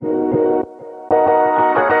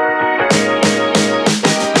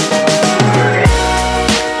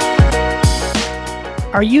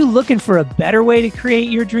Are you looking for a better way to create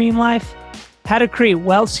your dream life? How to create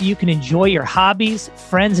wealth so you can enjoy your hobbies,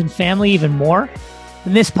 friends, and family even more?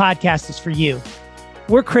 Then this podcast is for you.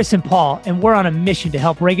 We're Chris and Paul, and we're on a mission to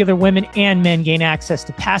help regular women and men gain access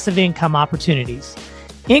to passive income opportunities.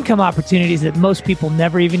 Income opportunities that most people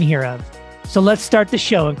never even hear of. So let's start the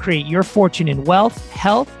show and create your fortune in wealth,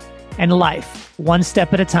 health, and life, one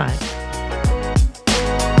step at a time.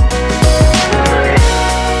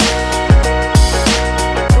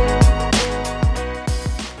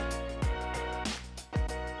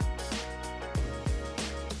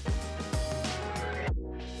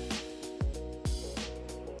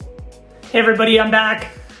 Hey everybody, I'm back.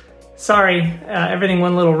 Sorry, everything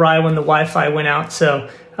went a little awry when the Wi-Fi went out. So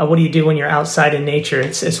what do you do when you're outside in nature?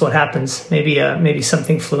 It's what happens. Maybe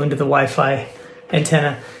something flew into the Wi-Fi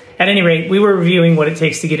antenna. At any rate, we were reviewing what it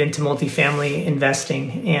takes to get into multifamily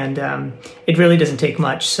investing, and it really doesn't take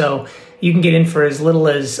much. So you can get in for as little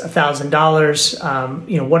as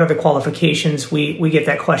 $1,000. What are the qualifications? We get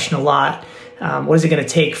that question a lot. What is it going to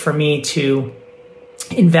take for me to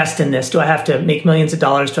invest in this? Do I have to make millions of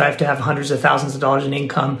dollars? Do I have to have hundreds of thousands of dollars in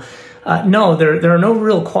income? No, there are no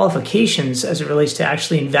real qualifications as it relates to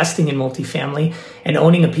actually investing in multifamily and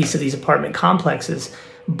owning a piece of these apartment complexes.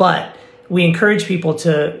 But we encourage people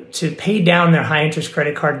to pay down their high interest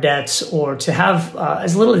credit card debts, or to have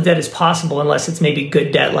as little debt as possible, unless it's maybe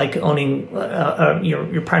good debt like owning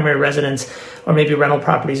your primary residence or maybe rental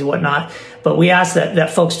properties and whatnot. But we ask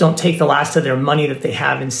that folks don't take the last of their money that they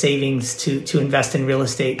have in savings to invest in real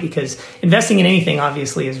estate, because investing in anything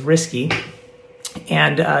obviously is risky.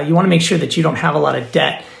 And you want to make sure that you don't have a lot of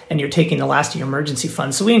debt and you're taking the last of your emergency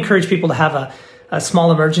fund. So we encourage people to have a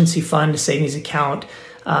small emergency fund, a savings account,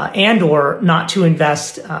 and or not to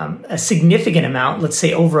invest a significant amount, let's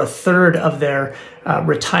say over a third of their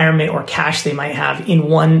retirement or cash they might have in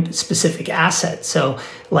one specific asset. So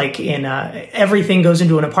like in everything goes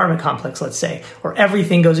into an apartment complex, let's say, or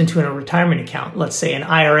everything goes into a retirement account, let's say an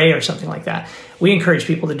IRA or something like that. We encourage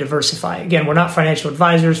people to diversify. Again, we're not financial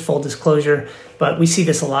advisors, full disclosure, but we see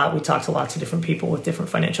this a lot. We talk to lots of different people with different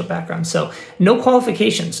financial backgrounds. So no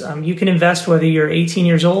qualifications. You can invest whether you're 18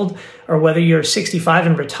 years old or whether you're 65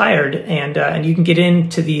 and retired, and you can get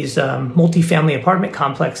into these multifamily apartment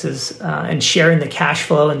complexes and share in the cash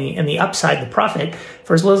flow and the upside, the profit,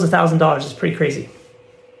 for as little as $1,000. It's pretty crazy.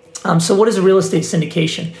 So what is a real estate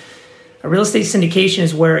syndication? A real estate syndication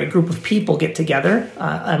is where a group of people get together,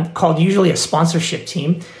 called usually a sponsorship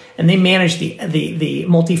team, and they manage the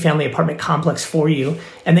multifamily apartment complex for you.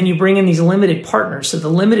 And then you bring in these limited partners. So the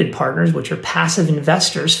limited partners, which are passive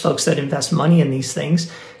investors, folks that invest money in these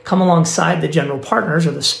things, come alongside the general partners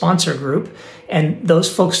or the sponsor group. And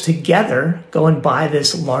those folks together go and buy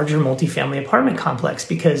this larger multifamily apartment complex,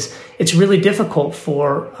 because it's really difficult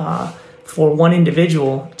for one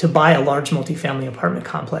individual to buy a large multifamily apartment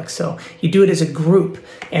complex. So you do it as a group.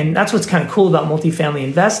 And that's what's kind of cool about multifamily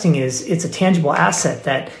investing, is it's a tangible asset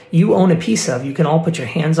that you own a piece of. You can all put your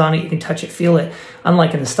hands on it. You can touch it, feel it.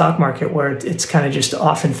 Unlike in the stock market, where it's kind of just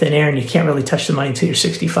off in thin air and you can't really touch the money until you're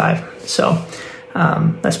 65. So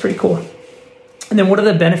that's pretty cool. And then what are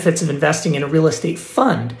the benefits of investing in a real estate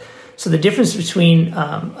fund? So the difference between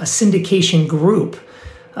a syndication group,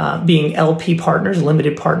 being LP partners,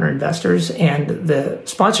 limited partner investors, and the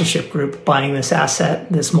sponsorship group buying this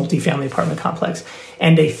asset, this multifamily apartment complex,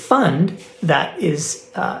 and a fund that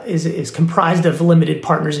is comprised of limited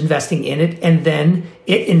partners investing in it, and then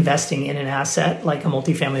it investing in an asset like a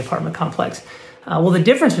multifamily apartment complex. Well, the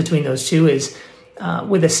difference between those two is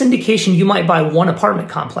with a syndication, you might buy one apartment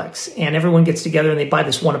complex, and everyone gets together and they buy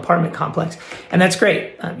this one apartment complex, and that's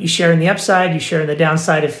great. You share in the upside, you share in the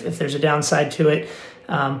downside if there's a downside to it.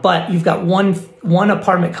 But you've got one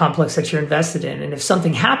apartment complex that you're invested in. And if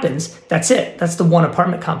something happens, that's it. That's the one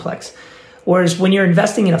apartment complex. Whereas when you're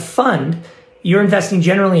investing in a fund, you're investing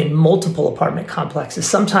generally in multiple apartment complexes,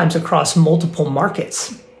 sometimes across multiple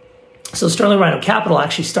markets. So Sterling Rhino Capital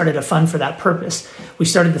actually started a fund for that purpose. We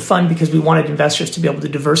started the fund because we wanted investors to be able to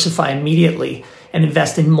diversify immediately and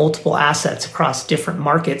invest in multiple assets across different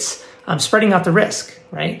markets, spreading out the risk,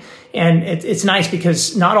 right? And it's nice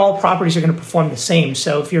because not all properties are going to perform the same.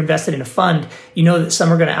 So if you're invested in a fund, you know that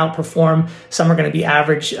some are going to outperform, some are going to be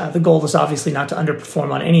average. The goal is obviously not to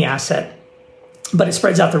underperform on any asset, but it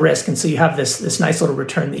spreads out the risk. And so you have this nice little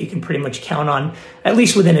return that you can pretty much count on, at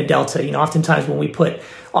least within a delta. Oftentimes when we put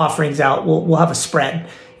offerings out, we'll have a spread.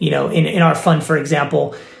 In our fund, for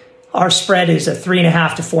example, Our spread is a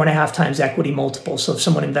 3.5 to 4.5 times equity multiple. So if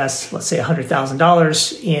someone invests, let's say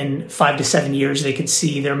 $100,000 in 5 to 7 years, they could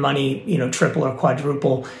see their money, triple or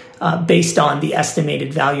quadruple based on the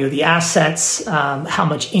estimated value of the assets, how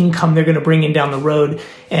much income they're going to bring in down the road,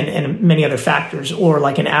 and many other factors, or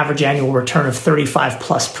like an average annual return of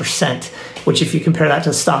 35+%, which if you compare that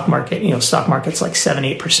to the stock market, stock market's like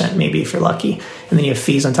 7-8% maybe if you're lucky, and then you have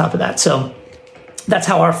fees on top of that. So that's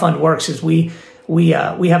how our fund works. Is we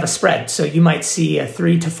have a spread. So you might see a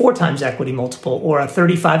 3 to 4 times equity multiple or a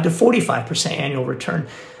 35 to 45% annual return.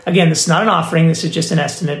 Again, this is not an offering. This is just an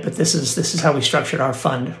estimate, but this is how we structured our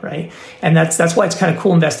fund, right? And that's why it's kind of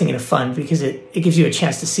cool investing in a fund, because it gives you a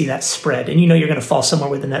chance to see that spread, and you're going to fall somewhere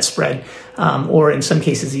within that spread, or in some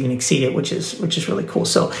cases even exceed it, which is really cool.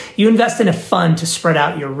 So you invest in a fund to spread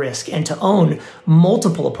out your risk and to own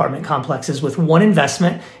multiple apartment complexes with one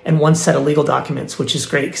investment and one set of legal documents, which is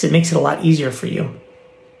great because it makes it a lot easier for you.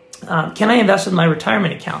 Can I invest with my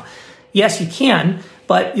retirement account? Yes, you can.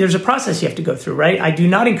 But there's a process you have to go through, right? I do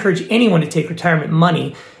not encourage anyone to take retirement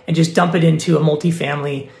money and just dump it into a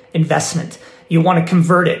multifamily investment. You want to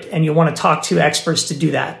convert it, and you want to talk to experts to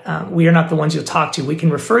do that. We are not the ones you'll talk to. We can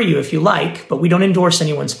refer you if you like, but we don't endorse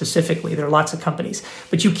anyone specifically. There are lots of companies.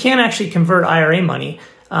 But you can actually convert IRA money,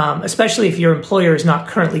 especially if your employer is not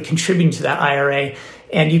currently contributing to that IRA.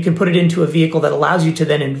 And you can put it into a vehicle that allows you to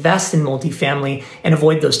then invest in multifamily and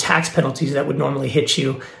avoid those tax penalties that would normally hit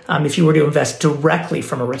you if you were to invest directly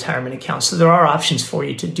from a retirement account. So there are options for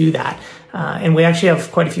you to do that. And we actually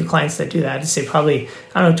have quite a few clients that do that. I'd say probably,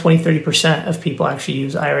 20-30% of people actually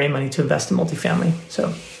use IRA money to invest in multifamily. So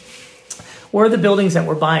where are the buildings that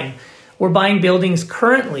we're buying? We're buying buildings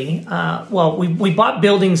currently. We bought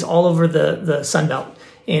buildings all over the Sun Belt.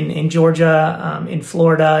 In Georgia, in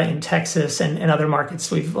Florida, in Texas, and other markets.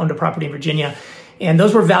 We've owned a property in Virginia. And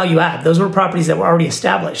those were value add. Those were properties that were already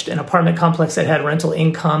established, an apartment complex that had rental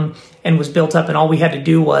income and was built up. And all we had to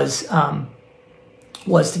do was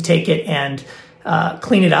to take it and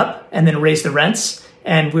clean it up and then raise the rents,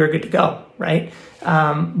 and we were good to go, right?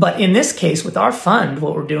 But in this case, with our fund,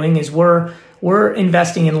 what we're doing is we're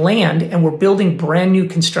investing in land, and we're building brand new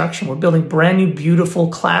construction. We're building brand new, beautiful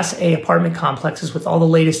Class A apartment complexes with all the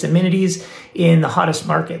latest amenities in the hottest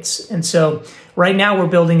markets. And so right now we're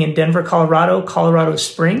building in Denver, Colorado, Colorado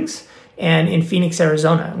Springs, and in Phoenix,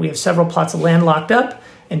 Arizona. We have several plots of land locked up.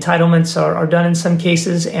 Entitlements are done in some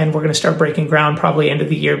cases, and we're going to start breaking ground probably end of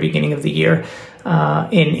the year, beginning of the year,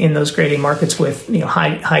 in those grade A markets with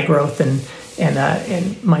high growth and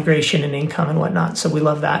migration and income and whatnot. So we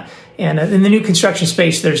love that. And in the new construction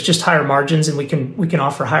space, there's just higher margins, and we can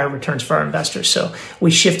offer higher returns for our investors. So we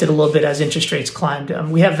shifted a little bit as interest rates climbed.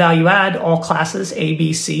 We have value add, all classes, A,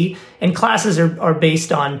 B, C, and classes are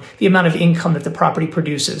based on the amount of income that the property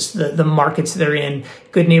produces, the markets they're in,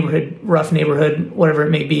 good neighborhood, rough neighborhood, whatever it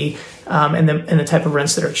may be, and the type of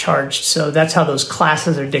rents that are charged. So that's how those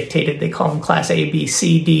classes are dictated. They call them class A, B,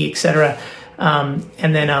 C, D, et cetera. And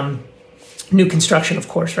then new construction, of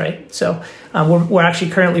course, right? So we're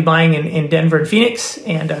actually currently buying in Denver and Phoenix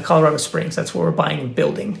and Colorado Springs. That's where we're buying and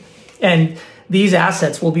building. And these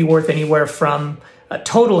assets will be worth anywhere from a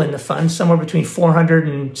total in the fund, somewhere between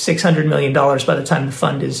 $400 and $600 million by the time the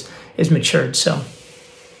fund is matured. So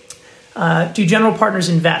do general partners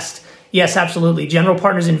invest? Yes, absolutely. General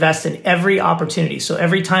partners invest in every opportunity. So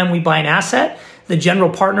every time we buy an asset, the general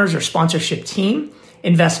partners or sponsorship team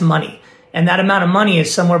invest money. And that amount of money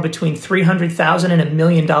is somewhere between $300,000 and $1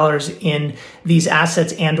 million in these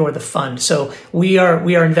assets and or the fund. So we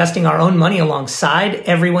are investing our own money alongside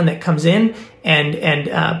everyone that comes in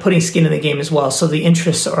and putting skin in the game as well. So the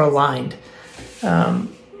interests are aligned. How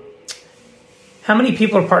many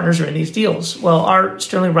people or partners are in these deals? Well, our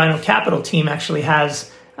Sterling Rhino Capital team actually has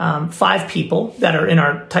 5 people that are in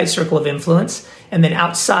our tight circle of influence. And then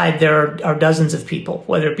outside, there are dozens of people,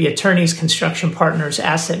 whether it be attorneys, construction partners,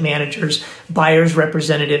 asset managers, buyers,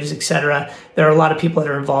 representatives, et cetera. There are a lot of people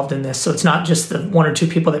that are involved in this. So it's not just the 1 or 2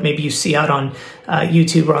 people that maybe you see out on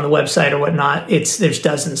YouTube or on the website or whatnot. There's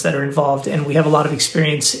dozens that are involved. And we have a lot of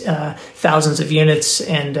experience, thousands of units,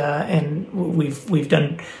 and we've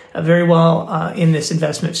done very well in this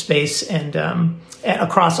investment space and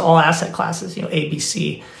across all asset classes,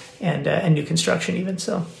 ABC and new construction even.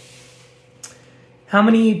 So how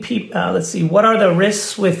many people, let's see, what are the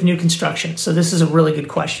risks with new construction? So this is a really good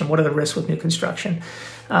question. What are the risks with new construction?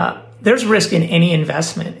 There's risk in any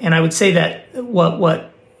investment. And I would say that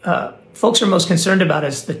what folks are most concerned about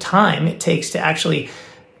is the time it takes to actually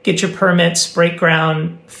get your permits, break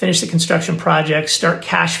ground, finish the construction project, start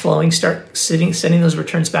cash flowing, start sending those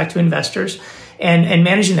returns back to investors, and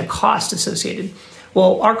managing the cost associated.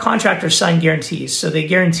 Well, our contractors sign guarantees. So they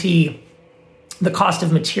guarantee the cost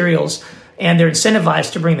of materials, and they're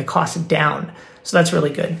incentivized to bring the cost down. So that's really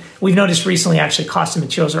good. We've noticed recently, actually, cost of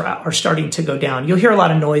materials are starting to go down. You'll hear a lot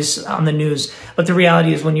of noise on the news, but the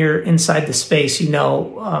reality is when you're inside the space, you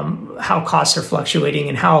know how costs are fluctuating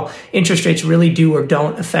and how interest rates really do or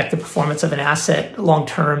don't affect the performance of an asset long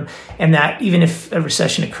term. And that even if a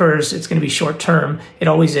recession occurs, it's going to be short term. It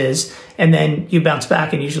always is. And then you bounce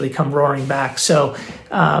back and usually come roaring back. So,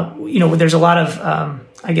 there's a lot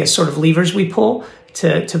of, sort of levers we pull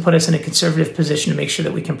to put us in a conservative position to make sure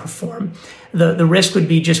that we can perform. The risk would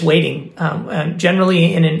be just waiting. And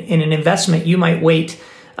generally, in an investment, you might wait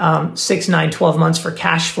 6, 9, 12 months for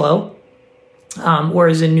cash flow,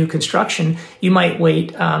 whereas in new construction, you might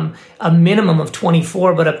wait a minimum of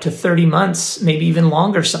 24, but up to 30 months, maybe even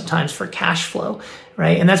longer sometimes for cash flow,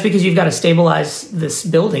 right? And that's because you've got to stabilize this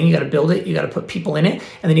building. You got to build it. You got to put people in it,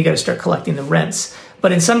 and then you got to start collecting the rents.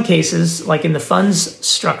 But in some cases, like in the funds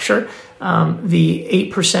structure,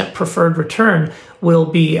 the 8% preferred return will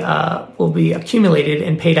be accumulated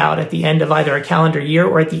and paid out at the end of either a calendar year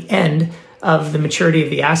or at the end of the maturity of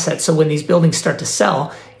the asset. So when these buildings start to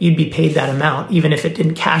sell, you'd be paid that amount, even if it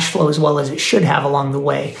didn't cash flow as well as it should have along the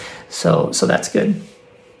way. So that's good.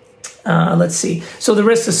 Let's see. So the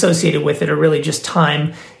risks associated with it are really just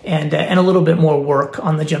time and a little bit more work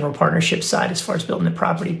on the general partnership side as far as building the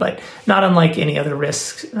property, but not unlike any other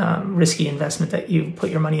risky investment that you put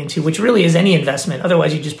your money into, which really is any investment.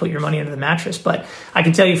 Otherwise, you just put your money under the mattress. But I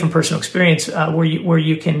can tell you from personal experience, where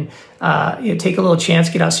you can take a little chance,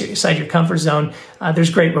 get outside your comfort zone. There's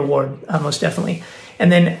great reward, most definitely.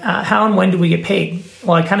 And then how and when do we get paid?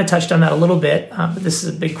 Well, I kind of touched on that a little bit, but this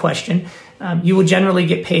is a big question. You will generally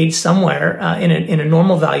get paid somewhere in a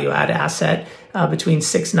normal value add asset between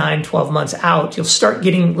 6, 9, 12 months out. You'll start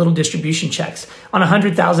getting little distribution checks. On a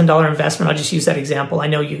 $100,000 investment, I'll just use that example. I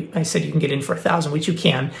know I said you can get in for $1,000, which you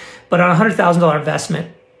can, but on a $100,000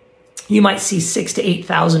 investment, you might see $6,000 to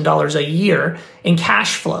 $8,000 a year in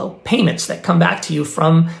cash flow payments that come back to you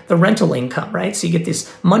from the rental income, right? So you get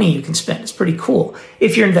this money you can spend. It's pretty cool.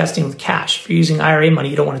 If you're investing with cash, if you're using IRA money,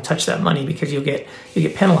 you don't want to touch that money because you'll get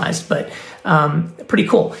penalized. But pretty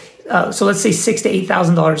cool. So let's say $6,000 to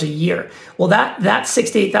 $8,000 a year. Well, that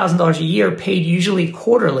 $6,000 to $8,000 a year paid usually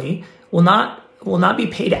quarterly will not be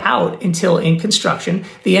paid out until in construction,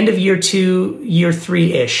 the end of year 2, year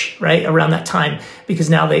 3-ish, right? Around that time, because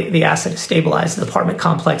now the asset is stabilized. The apartment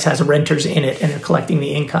complex has renters in it and they're collecting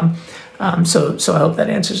the income. So I hope that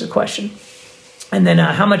answers the question. And then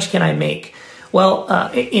how much can I make? Well,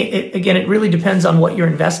 it really depends on what you're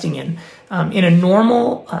investing in. In a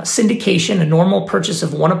normal syndication, a normal purchase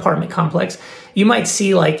of one apartment complex, you might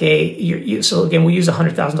see like so again, we'll use a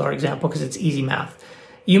 $100,000 example because it's easy math.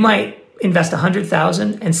 You might invest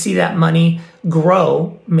 $100,000 and see that money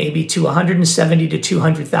grow maybe to $170,000 to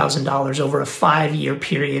 $200,000 over a 5-year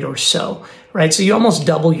period or so, right? So you almost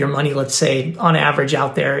double your money, let's say, on average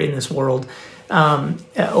out there in this world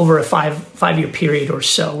over a five-year period or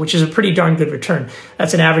so, which is a pretty darn good return.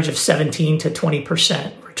 That's an average of 17 to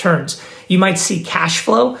 20% returns. You might see cash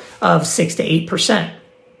flow of 6 to 8%.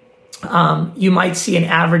 You might see an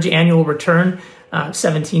average annual return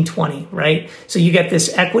 17, 20, right? So you get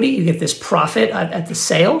this equity, you get this profit at the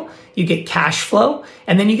sale, you get cash flow,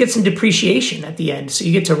 and then you get some depreciation at the end. So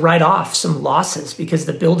you get to write off some losses because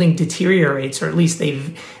the building deteriorates, or at least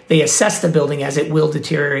they assess the building as it will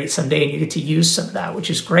deteriorate someday, and you get to use some of that, which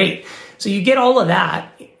is great. So you get all of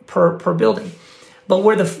that per building. But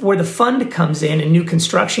where the fund comes in and new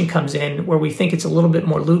construction comes in, where we think it's a little bit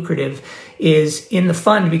more lucrative, is in the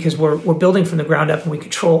fund because we're building from the ground up and we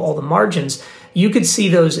control all the margins. You could see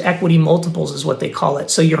those equity multiples is what they call it.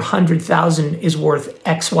 So your 100,000 is worth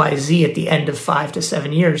XYZ at the end of 5 to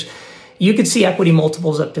 7 years. You could see equity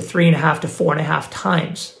multiples up to 3.5 to 4.5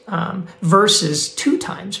 times versus 2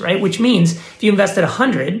 times, right? Which means if you invested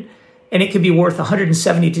 100 and it could be worth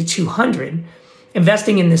 170 to 200,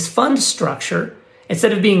 investing in this fund structure,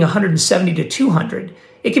 instead of being 170 to 200,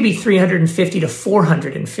 it could be 350 to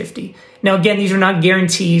 450. Now, again, these are not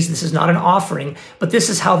guarantees. This is not an offering, but this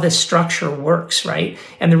is how this structure works, right?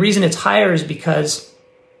 And the reason it's higher is because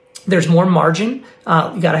there's more margin.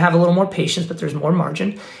 You got to have a little more patience, but there's more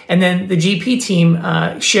margin. And then the GP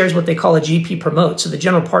team shares what they call a GP promote. So the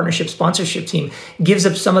general partnership sponsorship team gives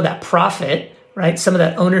up some of that profit, right? Some of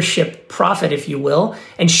that ownership profit, if you will,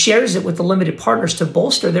 and shares it with the limited partners to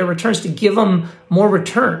bolster their returns, to give them more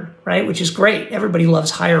return, right? Which is great. Everybody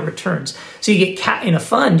loves higher returns. So you get in a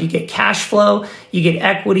fund, you get cash flow, you get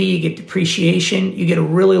equity, you get depreciation, you get a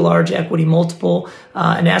really large equity multiple,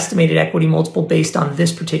 an estimated equity multiple based on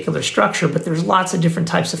this particular structure. But there's lots of different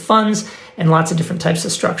types of funds and lots of different types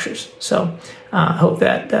of structures. So I hope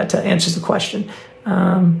that answers the question.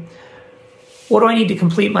 What do I need to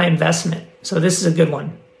complete my investment? So this is a good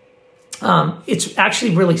one. It's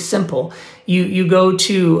actually really simple. You go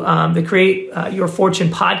to the Create Your Fortune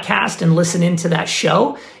podcast and listen into that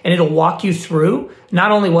show, and it'll walk you through not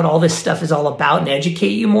only what all this stuff is all about and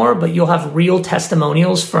educate you more, but you'll have real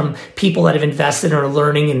testimonials from people that have invested or are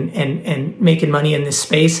learning and making money in this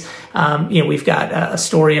space. We've got a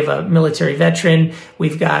story of a military veteran.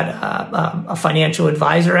 We've got a financial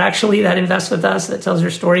advisor actually that invests with us that tells their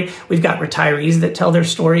story. We've got retirees that tell their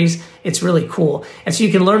stories. It's really cool. And so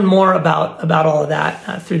you can learn more about all of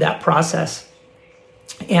that through that process.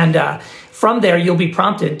 And from there, you'll be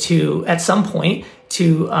prompted to, at some point,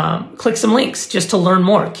 to click some links just to learn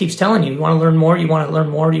more. It keeps telling you want to learn more, you want to learn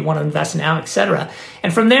more, you want to invest now, etc.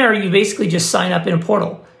 And from there, you basically just sign up in a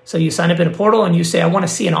portal. So you sign up in a portal and you say, I want to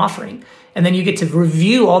see an offering. And then you get to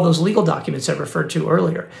review all those legal documents I referred to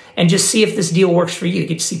earlier and just see if this deal works for you. You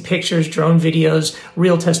get to see pictures, drone videos,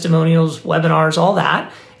 real testimonials, webinars, all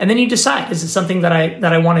that. And then you decide, is it something that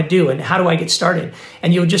I want to do, and how do I get started?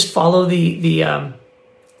 And you'll just follow the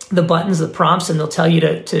buttons, the prompts, and they'll tell you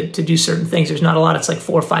to do certain things. There's not a lot. It's like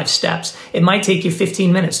 4 or 5 steps. It might take you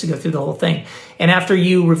 15 minutes to go through the whole thing. And after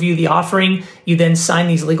you review the offering, you then sign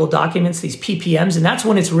these legal documents, these PPMs, and that's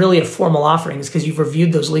when it's really a formal offering, is because you've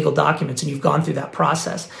reviewed those legal documents and you've gone through that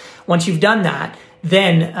process. Once you've done that,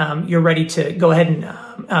 then you're ready to go ahead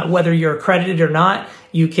and whether you're accredited or not,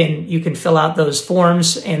 you can fill out those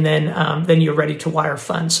forms, and then you're ready to wire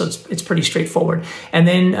funds. So it's pretty straightforward. And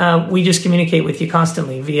then we just communicate with you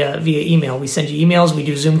constantly via email. We send you emails, we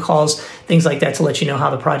do Zoom calls, things like that, to let you know how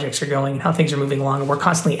the projects are going and how things are moving along. And we're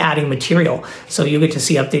constantly adding material, so you get to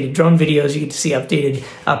see updated drone videos, you get to see updated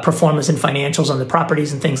performance and financials on the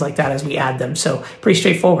properties and things like that as we add them. So pretty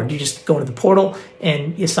straightforward. You just go into the portal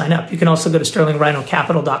and you sign up. You can also go to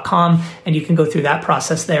sterlingrhinocapital.com and you can go through that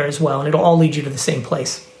process there as well, and it'll all lead you to the same place.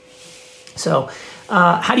 So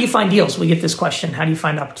how do you find deals? We get this question. How do you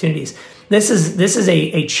find opportunities? This is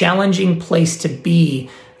a challenging place to be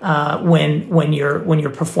when you're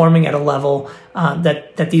performing at a level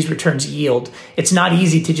that these returns yield. It's not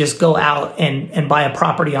easy to just go out and buy a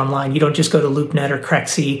property online. You don't just go to LoopNet or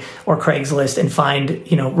Crexi or Craigslist and find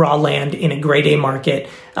raw land in a grade A market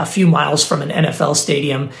a few miles from an NFL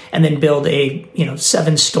stadium and then build a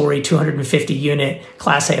 7-story 250 unit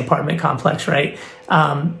Class A apartment complex, right?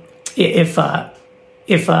 If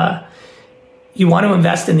you want to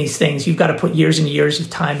invest in these things, you've got to put years and years of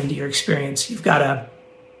time into your experience. You've got to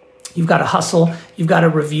hustle. You've got to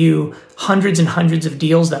review hundreds and hundreds of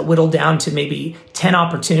deals that whittle down to maybe 10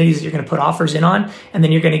 opportunities that you're going to put offers in on, and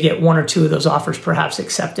then you're going to get 1 or 2 of those offers perhaps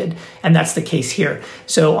accepted. And that's the case here.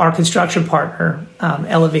 So our construction partner,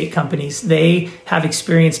 Elevate Companies, they have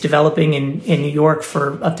experience developing in New York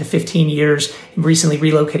for up to 15 years, recently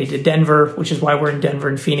relocated to Denver, which is why we're in Denver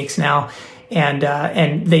and Phoenix now. And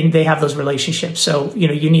they have those relationships. So,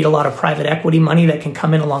 you need a lot of private equity money that can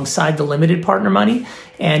come in alongside the limited partner money.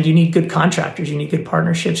 And you need good contractors. You need good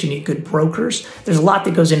partnerships. You need good brokers. There's a lot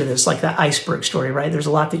that goes into this, like that iceberg story, right? There's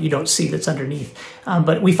a lot that you don't see that's underneath.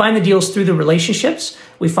 But we find the deals through the relationships.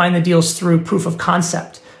 We find the deals through proof of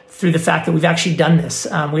concept, through the fact that we've actually done this.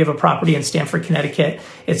 We have a property in Stamford, Connecticut.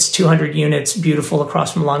 It's 200 units, beautiful,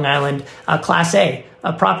 across from Long Island. Class A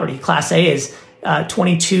property. Class A is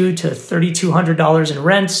 $2,200 to $3,200 in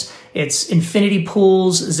rents. It's infinity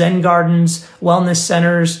pools, Zen gardens, wellness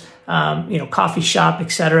centers, coffee shop,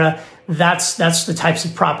 etc. That's the types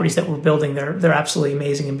of properties that we're building. They're absolutely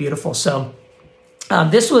amazing and beautiful. So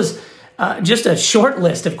this was just a short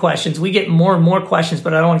list of questions. We get more and more questions,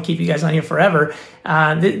 but I don't want to keep you guys on here forever.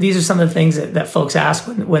 These are some of the things that folks ask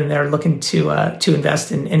when they're looking to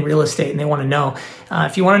invest in real estate and they want to know.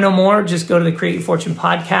 If you want to know more, just go to the Create Your Fortune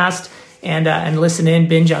podcast and listen in,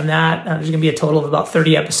 binge on that. There's going to be a total of about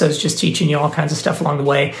 30 episodes just teaching you all kinds of stuff along the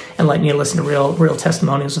way and letting you listen to real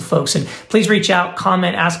testimonials of folks. And please reach out,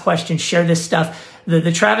 comment, ask questions, share this stuff.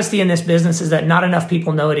 The travesty in this business is that not enough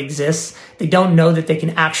people know it exists. They don't know that they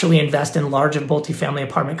can actually invest in large multifamily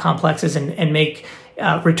apartment complexes and make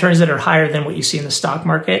returns that are higher than what you see in the stock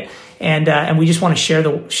market. And we just want to share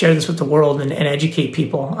this with the world and educate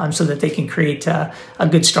people so that they can create a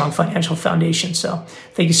good, strong financial foundation. So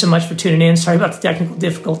thank you so much for tuning in. Sorry about the technical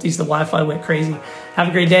difficulties. The Wi-Fi went crazy. Have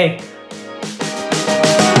a great day.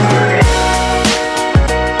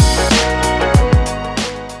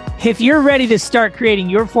 If you're ready to start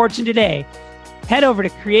creating your fortune today, head over to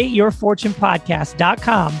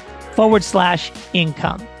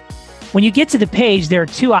createyourfortunepodcast.com/income. When you get to the page, there are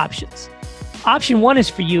two options. Option one is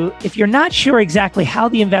for you if you're not sure exactly how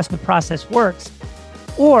the investment process works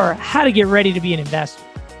or how to get ready to be an investor.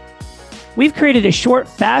 We've created a short,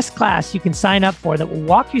 fast class you can sign up for that will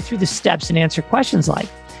walk you through the steps and answer questions like,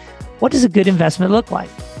 what does a good investment look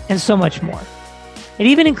like? And so much more. It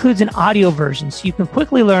even includes an audio version so you can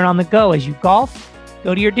quickly learn on the go as you golf,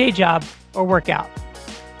 go to your day job, or work out.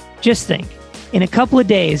 Just think, in a couple of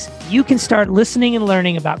days, you can start listening and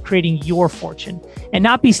learning about creating your fortune and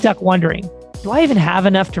not be stuck wondering, do I even have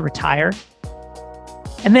enough to retire?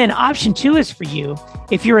 And then option two is for you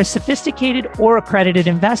if you're a sophisticated or accredited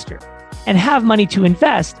investor and have money to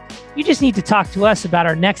invest. You just need to talk to us about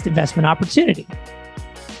our next investment opportunity.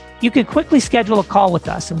 You can quickly schedule a call with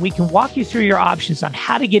us and we can walk you through your options on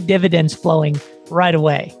how to get dividends flowing right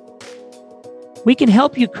away. We can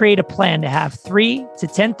help you create a plan to have $3,000 to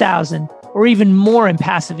 $10,000 or even more in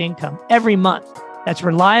passive income every month that's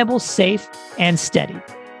reliable, safe, and steady.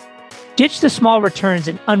 Ditch the small returns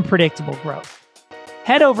and unpredictable growth.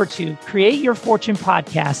 Head over to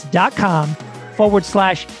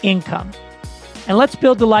createyourfortunepodcast.com/income. And let's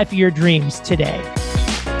build the life of your dreams today.